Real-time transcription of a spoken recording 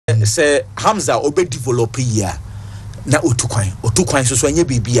say Hamza obe develop ya na otukwan so anye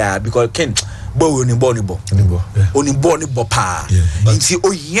bibia because Ken bo oni bo pa nti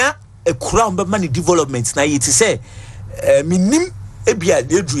ohia ekura on be man development na yiti say minim ebia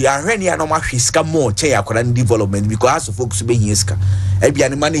edu ya hwene ya no mahwe sika more che yakora development because as folks be hia sika ebia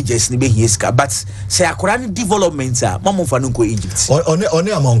ne managers ne be hia sika but say yakora development a mamo fa no ko Egypt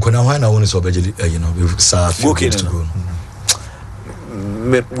oni amonko na hwan na woni so beje with sa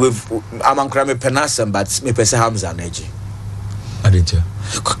with amankra me penasem but me pese Hamza na eji adintia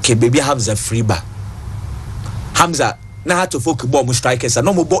okay baby Hamza free ba Hamza na ha to folk ball mu strikers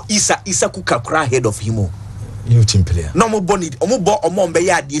no mo bo isa kuka kra head of him new team player no mo bo need omo be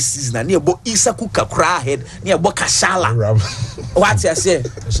ya this season na e bo isa kuka kra head na e bo Kashala what you say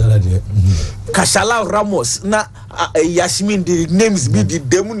Kashala de Kashala Ramos na Yasmin the names be the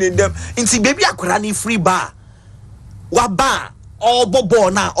dem nti baby akra ni free ba wa ba all bobo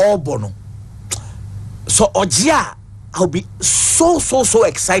na all bono so Ojia I'll be so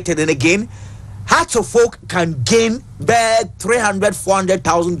excited and again Hearts of Folk can gain back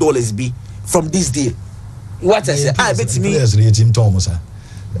 $300,000-400,000 be from this deal. What I say? I bet me. Players rate him Thomas.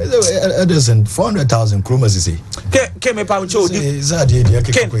 Ederson 400,000 kromas is he. Came a pound show.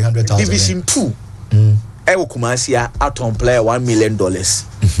 Division 2. Ewo Kumasia atom player $1 million. The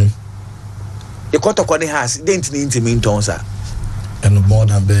Kotokone has didn't need to mean Tonsa. And more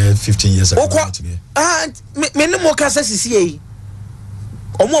than 15 years ago. Many more cases is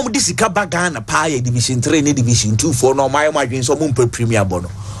omo disika bagana pa ya division 3 ni division 2 for no my margin so mo premier bono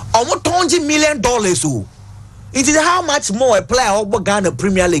omo $20 million oh it is how much more a player of Ghana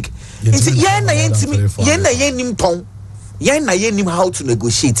Premier League it yen na yenim ton yen na yenim how to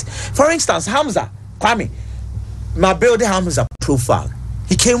negotiate. For instance Hamza Kwame my build Hamza profile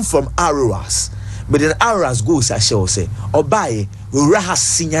he came from Aroras but then Aroras goes I shall say obaye we have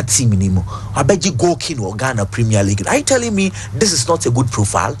senior team anymore. I bet you go king or Ghana Premier League. Are you telling me this is not a good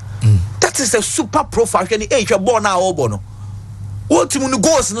profile? That is a super profile. Can you you're born now or bono? What team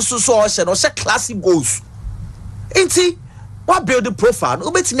goes no so or classic goals? Ain't he? What build the profile?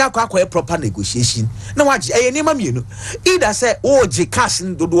 No bet me a proper negotiation. Now what either say J cash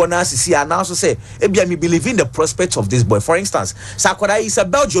in do na see and also say ebia me believe in the prospects of this boy. For instance, Sakwada is a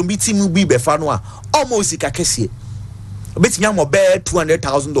Belgium team be befanwa almost ikakesi. Bet me am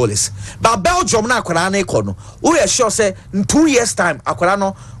 $200,000 but Belgium na akwara na ikono we are sure say in 2 years time akwara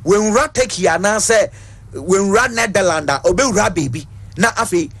no when ra take here na say when ra Netherlands obe ra baby na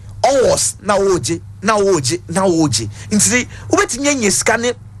afi onwas na oje nti ubetime nye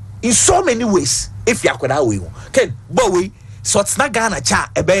scan in so many ways if you akwara we ken but we so it's na Ghana cha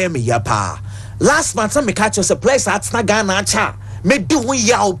ebe me ya pa last month some me catch us a place at na Ghana cha me do we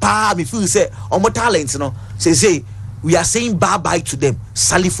ya pa me feel say omo talent no say we are saying bye to them.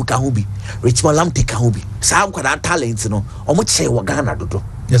 Salifu Kahubi, Richmond Lamte Kahubi. Sam Kwada talent, no. Omuche Wagana dodo.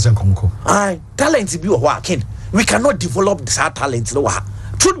 Yes, and Konko. Aye, talent be a working. We cannot develop this talent. No,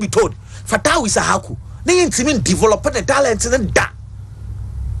 truth be told, Fatah is a haku. They ain't even develop the talent in that.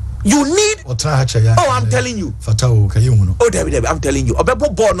 You need. Oh, I'm telling you. Fatah, oh, David, I'm telling you. Obebo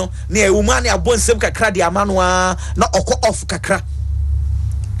bono near Umani abon sem kakra di amanwa na oko off kakra.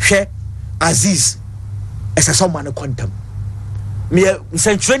 She Aziz. Esa someone quantum me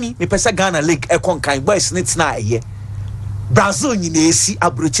century me pesa Ghana League e konkan boys nits na ye Brazil nyina esi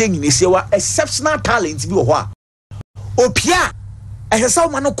abroche nyina esi wa exceptional talent bi wo ho a opia esa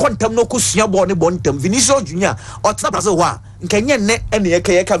someone quantum no kosua bo ne bontam Vinicius Junior otna Brazil ho a nkenye ne ene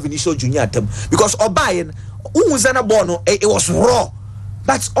ye ka Vinicius Junior atam because obaye unza na bo no it was raw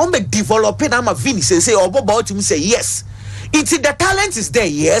but on the developing am a Vinicius say oboba to me say yes it's the talent is there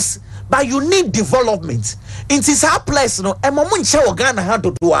yes but you need development. It is our place, no. And Mamon Chow Ghana had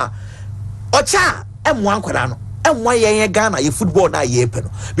to do a Ocha M1 Quadano. And why ye Ghana, ye football na ye pen.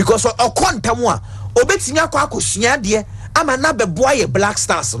 Because o quantamwa, Obetia Quaco dear, I'm another boy, Black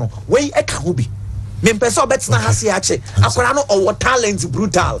Stars, no. Way a kahubi. Mempeso bets na hasiache, Aquano or talents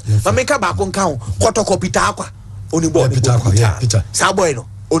brutal. Mameka Bakon count, Quatocopitaqua, only born Peter, Sabueno,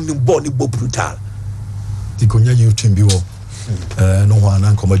 only born brutal. The Konya you team be no one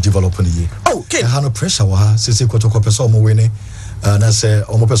and come developing ye. Okay. I have no pressure. Since you got to copy some winning, and I say,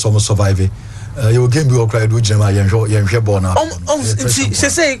 almost survive. You game be cry do Jema and born up. She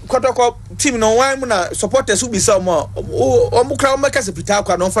say, Kotoko team no one supporters who be some more. Oh, crown makers a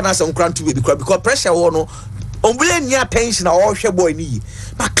pitaka no for us on crown to be because pressure or no. On willing near pension or share boy knee.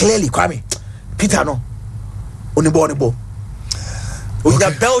 But clearly, Kwame Peter no. Only born with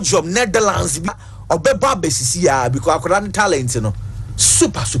the Belgium, Netherlands. Obeba besisi ya because akwara talent no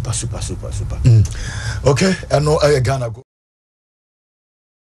super. Okay, I know Ghana go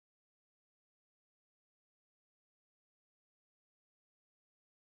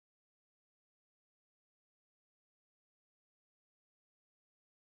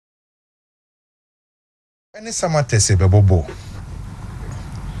Any Samates bebo.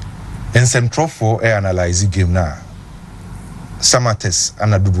 And some trofo analyze game now. Samates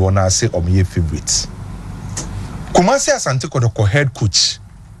and Adubuana say omiye favorites. Kumasi Asante Kotoko head coach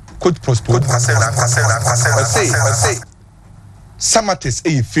Prosper. I say Samates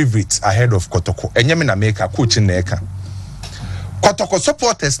a favorite ahead of Kotoko. Enyamina make a coach in Neka. Kotoko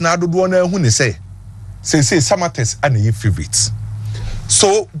supporters na Adubuana who say Samates and a favorites.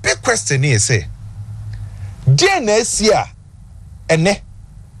 So big question here say DNS here ene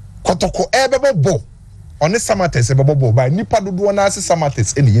Kotoko ebebo bo on the Samates ebebo bo by nipa Adubuana say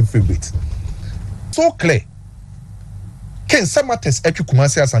Samates and a favorite. So clear. Ken Samates etwi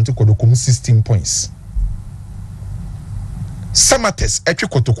Kumasi Asante Kotoko 16 points. Samates etwi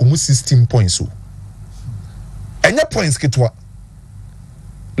Kotoko 16 points. Enya points ketwa.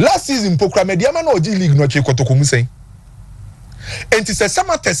 Last season Pokra Mediama no G League no etwi Kotoko mu sen. Enti se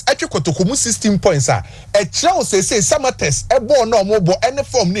Samates etwi Kotoko 16 points a etwa say Samates ebo no mo bo any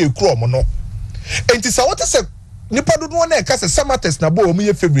form na ekro mo no. Enti se what say nipa dodo na e ka se Samates na bo mo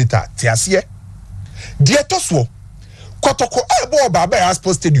ye favorite a ti ase. Die toswo Kotoko ebo baba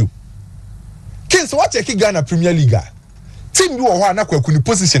Sports Stadium. Kings what check Ghana Premier League. Team bi wo ho na kwaku ni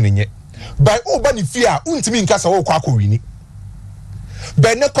position nye. By oba ni fear untimi nkasa wo kwa wini.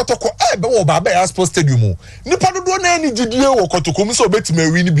 By ne Kotoko ebo baba Sports Stadium. Nipa dodo na ni gidie wo Kotoko mu so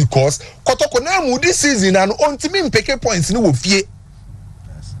betime win because Kotoko na mu this season and untimi mpeke points ni wo fie.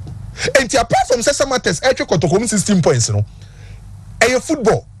 Enti apart from Samates etwe Kotoko 16 points no. Eye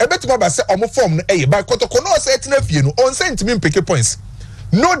football ebetima ba se omo form no eye by Kotoko no say etina fie no on sent me pick points.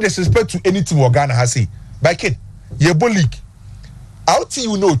 No disrespect to any team Ghana has say by kid ye bo league out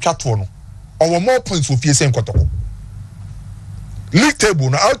you know chatwo no or more points for fie sen Kotoko league table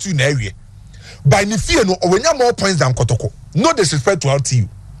no out you na area by ni fie no or more points than Kotoko. No disrespect to out you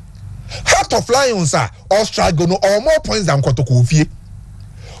Heart of Lions are or struggle no or more points than Kotoko fie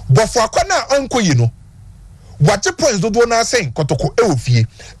but for akwana anko you know what the points do na saying Kotoko e ofie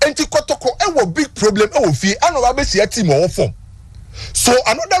enti Kotoko e wo big problem e ofie ano ba be sia team o form. So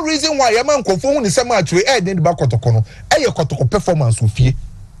another reason why yaman konfo ni say match we e den ba Kotoko no e ye Kotoko performance ofie.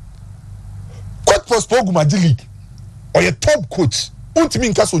 Coach Prosper Ogumadi League or your top coach untimi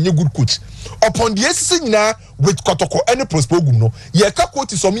nka so nye good coach upon the SC nyina with Kotoko any Prosper Ogum no ye ka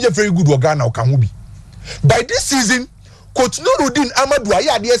coach is me very good Ghana o kan ho bi. By this season coach Nurudin Amadu aye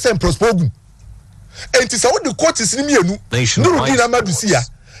ade SM Prosper Ogum. Enti sa what the coaches ni mienu Nurudin Amadu sia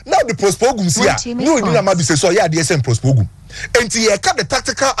now the Prosper Ogum sia Nurudin Amadu say so ya the SM Prosper Ogum. Enti ye ka the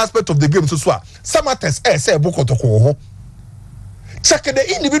tactical aspect of the game so Samates say Kotoko ho check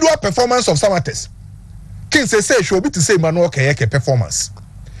the individual performance of Samates. King say show be to say Manuel Kayeke performance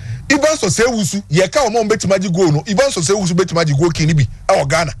even so say wusu ye ka omo betima go no even so say wusu betima go kini bi e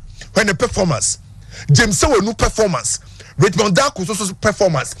Ghana when the performance James Sewenu performance Richmond Darko so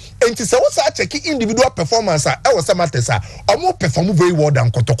performance. And to say what's a check individual performance I was Samates or more perform very well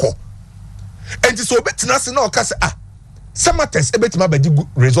than Kotoko. And to so betina se no kase Samates ebetima be good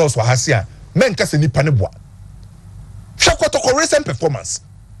results wa hasia men kase ni paneboa. Sha Kotoko recent performance.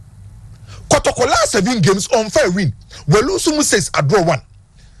 Kotoko last 7 games on fair win. We lose 6 a draw 1.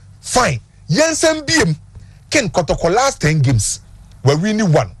 Fine. Yensen BM Ken Kotoko last 10 games. We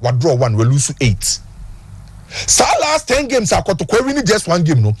win 1, we draw 1, we lose 8. So last 10 games are Kotoko winning just 1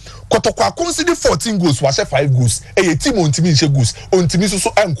 game no. Kotoko consider 14 goals, was 5 goals. A team on team goals, on team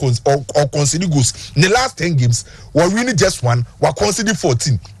so or consider goals. In the last 10 games, we winning just 1, we consider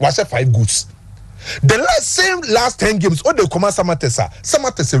 14, was 5 goals. The last 10 games, all the command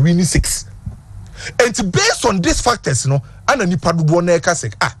Samates winning 6. And based on these factors, no, and any part do na ka say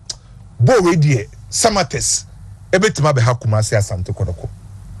bo we die Samates ebetima be ha Kumasi Asante Kotoko.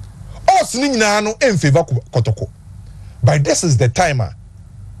 Us ni nyina no in favor Kotoko. By this is the timer.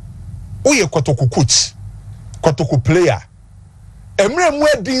 Oye Kotoko coach, Kotoko player. Emre mu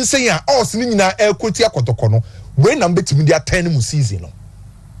edin say ya us ni nyina e kotia Kotoko no. We na betimi dia 10 mu season no.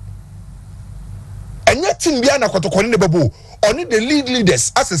 Enya team bia na Kotoko ne bebo. Oni the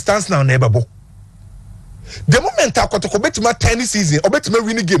leaders as it stands now na bebo. The moment Kotoko betima 10 season or betima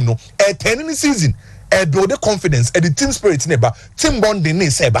win game no, 10 season build the confidence and the team spirit neba, team bonding ne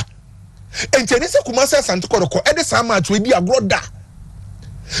seba. And Tenisa Kumasi Asante Kotoko e de some match we be agro da.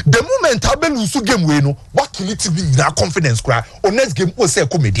 The moment I be lose game we no, what kill it be na confidence cry or next game o say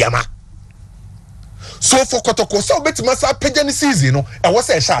komediama. So for Kotoko so betima sa page ni season no, e was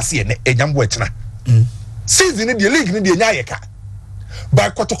say shase ne enyambo echna. Season in the league ni de nyayeka. By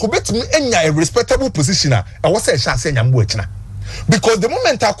Kotoko betimi enya a respectable position I was say shase nyambo echna. Because the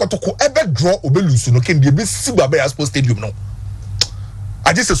moment Kotoko ever draw obelusu no can be Sports Stadium no.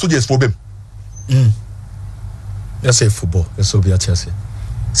 I just soldiers for them. Let's say football. Let's be at Chelsea.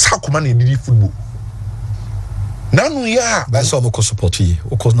 Sakuma na didi football. Nanu ya. But so mo support you.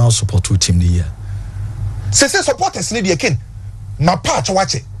 O cause now support two team the year. Say supporters ni dey ken. Ma patch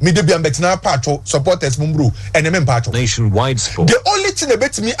watch it. Me de bi am betina patch supporters mumbru eneme patch. Nationwide sport. The only thing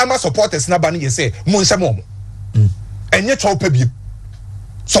about me ama supporters na ba ni say mo nse mo. Enye chow pe bi.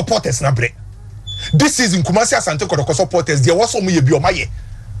 Supporters na bre. This season Kumasi Asante Kotoko supporters there was some ye bi o maye.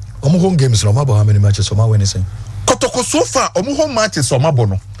 Omo home games no mabo how many matches o ma win saying. Kotoko so far omo home matches o mabo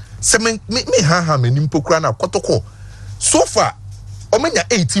no. Se me ha me nimpokura na Kotoko. So far omenya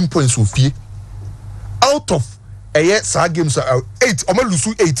 18 points ofie. Out of sa games 8 ome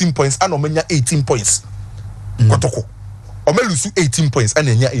lose 18 points and omenya 18 points. Kotoko. Ome lose 18 points and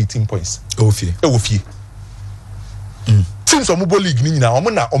enya 18 points. Ofie. Teams omo league ni na omo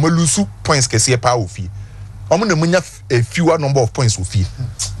na omo lose points kese pa ofie. Omo na menya a fewer number of points ofie.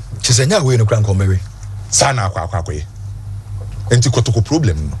 Chisenya we no kran komewe. Sana akwa ye. Enti Kotoko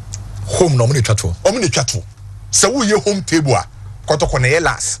problem no. Home no money twatwo. Omo ne twatwo. Se wo ye home table a Kotoko na ye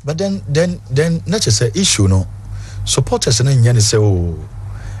last. But then not just say issue no. Supporters na nya ne say o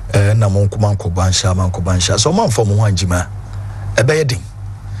na manko bansha so man for mo wanjima e be yedin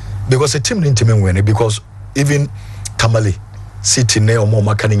because the team didn't win because even Kamale City ne o mo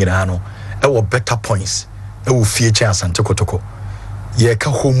maka ni nyina no e wo better points e wo fie chance Asante Kotoko ye ka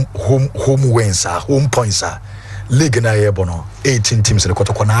home wins home points league na ye bono 18 teams in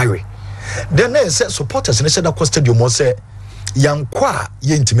Kotoko na awe then say supporters ne say that stadium mo say yankwa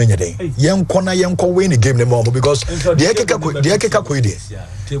ye ntimenya den yankwa na yankwa win the game ne mo because the ekeka ko ide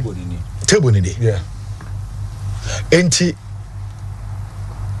table ni yeah enti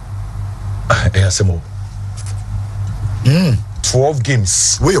asemo 12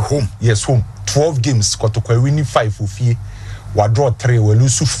 games we home yes home 12 games Kotoko winning 5 ofie wa draw 3 we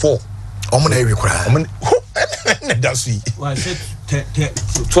lose 4 omo na ewe kura omo that's it wa said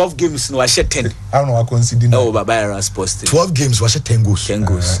 12 games no I said 10 I don't know I consider oh baba era sports 12 games was 10 goals I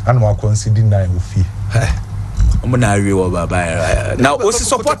don't know I consider 9 ofie omo na awe wa baba era now o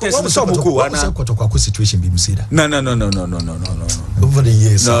supporters so mo ko ana Kotoko ko situation bi msida no over the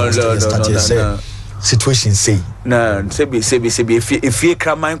years no. Situation say na sebi if you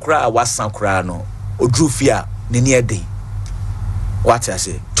kraman kra awasan kra no odrufia ne ne eden what I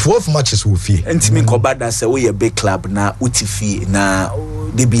say 12 matches will fee ntimi nkobada say we a big club na utifie na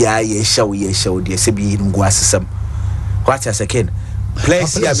de bia ye show de sebi ngo asesam what I say ken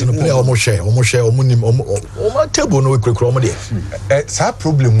players here no play almost share omo table no kura omo de sa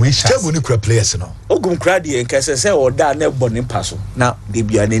problem we share table ni kura players no ogum kra de nkese say oda na ebo ne paso na de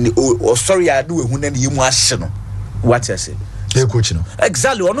bia ne o sorry ade we hu na ne mu ahye no what I say e coach no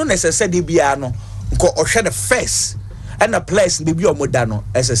exactly ono necessary de bia no nko ohwe the first and a place be omoda no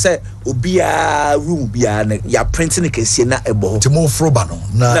as say obia room bia na ya printing kese na ebo timo froba no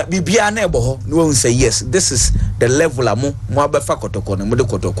na bibia na ebo ho no one say yes this is the level amo mo abefa Kotoko no mo de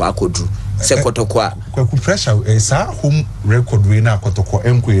Kotoko akodru say Kotoko kwaku pressure sa home record we na Kotoko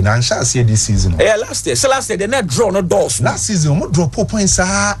enko na ansha see this season last year they net draw no doors last season mo draw 4 points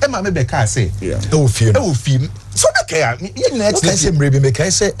e ma me be ka say e wo fie so na kaya you next say mrebi me kai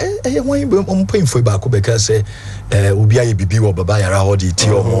say e wan be on point for ba ko be ka say obi aye bibi wo baba yara ho di ti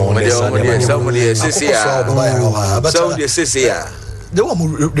omo somebody sisi ya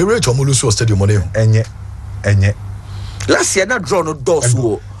the rate omo lusu stadium mo enye last year na draw no doors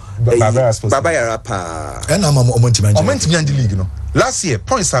wo baba yara pa and am omo ntimi andi league no last year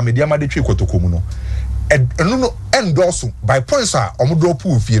points are media ma de twi Kotoko mu no no endorse by points are omo draw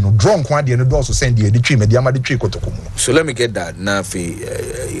pool fie no draw nko ade no doors send the twi media ma de twi Kotoko mu no so let me get that na fe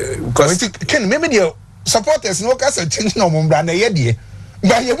because can maybe the supporters no ka say change no mo mbra na ye de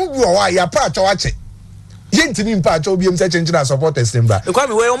ba ye bu bi o wa ya pa acho ache ye ntimi mpa acho bi em say change na supporters mbra e kwa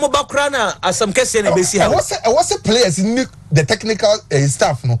me we omo bakra na asam kese na besi ha I was players in the technical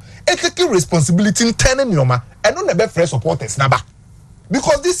staff no taking responsibility in turning nyoma and no be fresh supporters na ba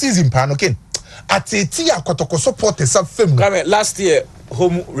because this season pan okay at a Kotoko supporters have film last year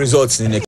home results in